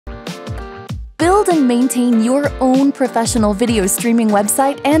Build and maintain your own professional video streaming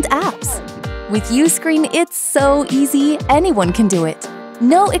website and apps. With Uscreen, it's so easy, anyone can do it.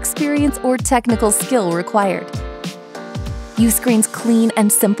 No experience or technical skill required. Uscreen's clean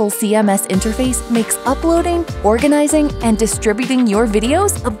and simple CMS interface makes uploading, organizing, and distributing your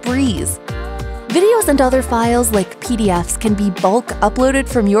videos a breeze. Videos and other files like PDFs can be bulk uploaded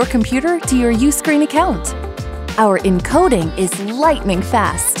from your computer to your Uscreen account. Our encoding is lightning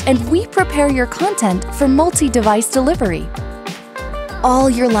fast, and we prepare your content for multi-device delivery. All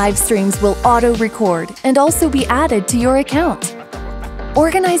your live streams will auto-record and also be added to your account.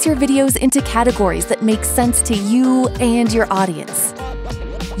 Organize your videos into categories that make sense to you and your audience.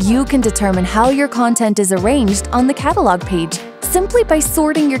 You can determine how your content is arranged on the catalog page simply by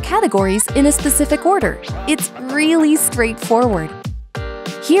sorting your categories in a specific order. It's really straightforward.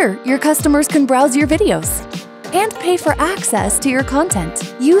 Here, your customers can browse your videos and pay for access to your content.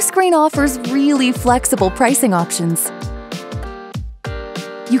 Uscreen offers really flexible pricing options.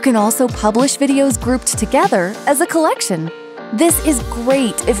 You can also publish videos grouped together as a collection. This is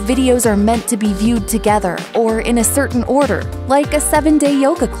great if videos are meant to be viewed together or in a certain order, like a 7-day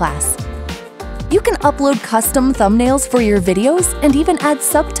yoga class. You can upload custom thumbnails for your videos and even add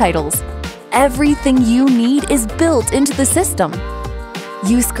subtitles. Everything you need is built into the system.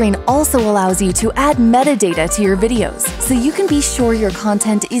 Uscreen also allows you to add metadata to your videos, so you can be sure your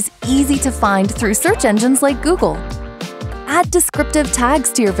content is easy to find through search engines like Google. Add descriptive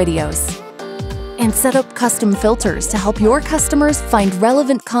tags to your videos, and set up custom filters to help your customers find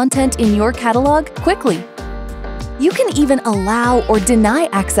relevant content in your catalog quickly. You can even allow or deny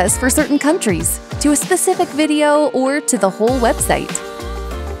access for certain countries, to a specific video, or to the whole website.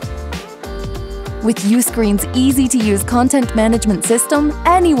 With Uscreen's easy-to-use content management system,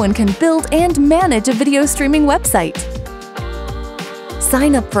 anyone can build and manage a video streaming website.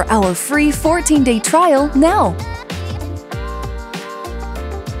 Sign up for our free 14-day trial now.